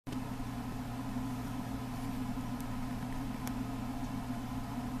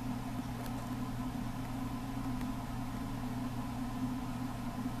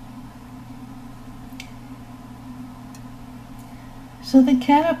So the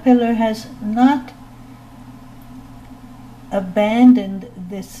caterpillar has not abandoned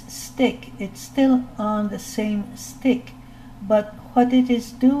this stick. It's still on the same stick, but what it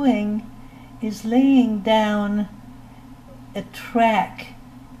is doing is laying down a track,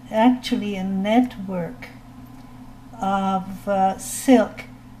 actually a network of silk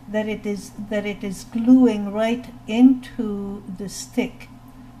that it is gluing right into the stick,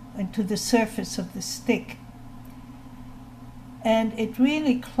 into the surface of the stick. And it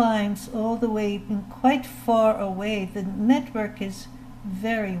really climbs all the way quite far away. The network is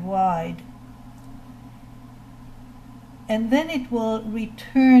very wide. And then it will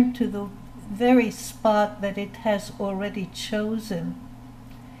return to the very spot that it has already chosen.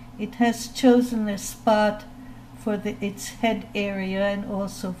 It has chosen a spot for its head area and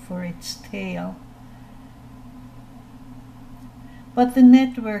also for its tail. But the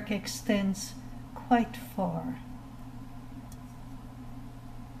network extends quite far.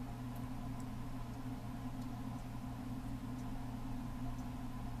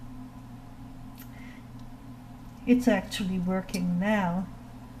 It's actually working now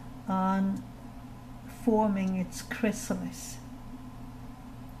on forming its chrysalis.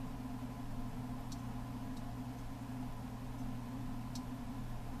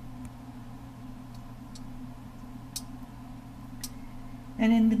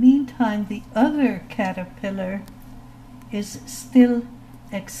 And in the meantime, the other caterpillar is still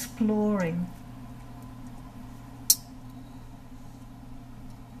exploring.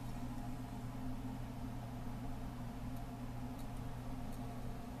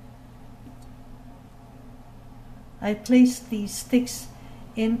 I placed these sticks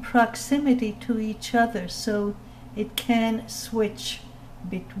in proximity to each other so it can switch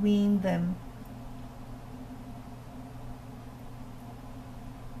between them.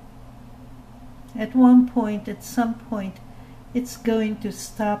 At some point, it's going to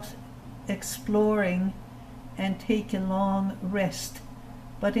stop exploring and take a long rest.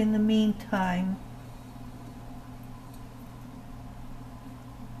 But in the meantime,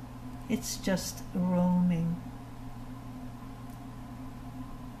 it's just roaming.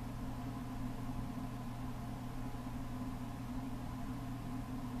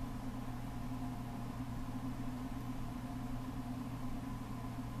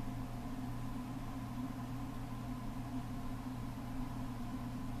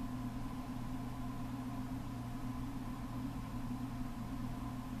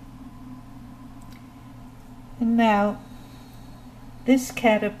 And now this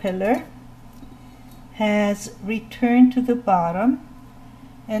caterpillar has returned to the bottom,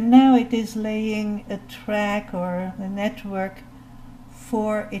 and now it is laying a track or a network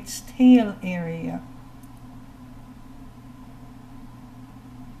for its tail area.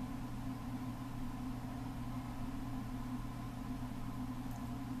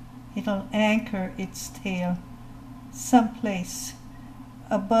 It'll anchor its tail someplace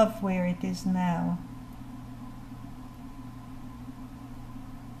above where it is now.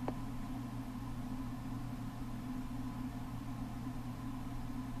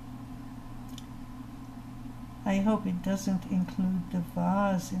 I hope it doesn't include the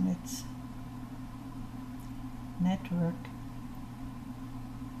vase in its network.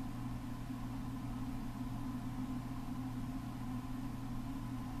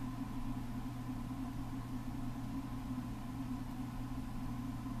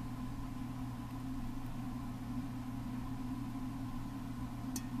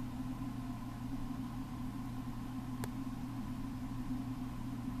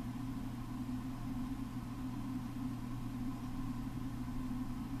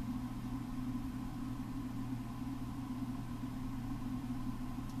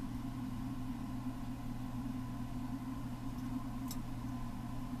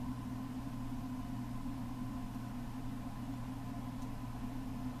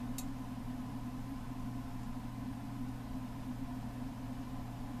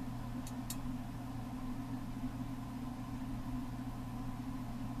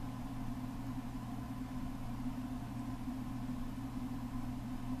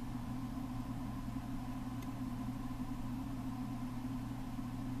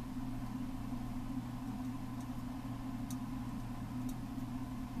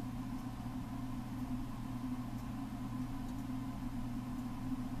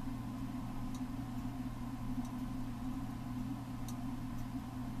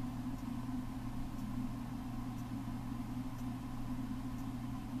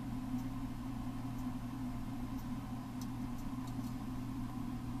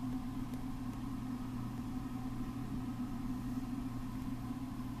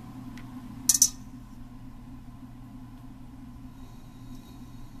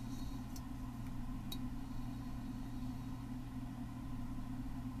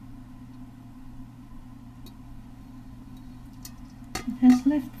 has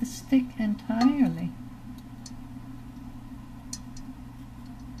left the stick entirely.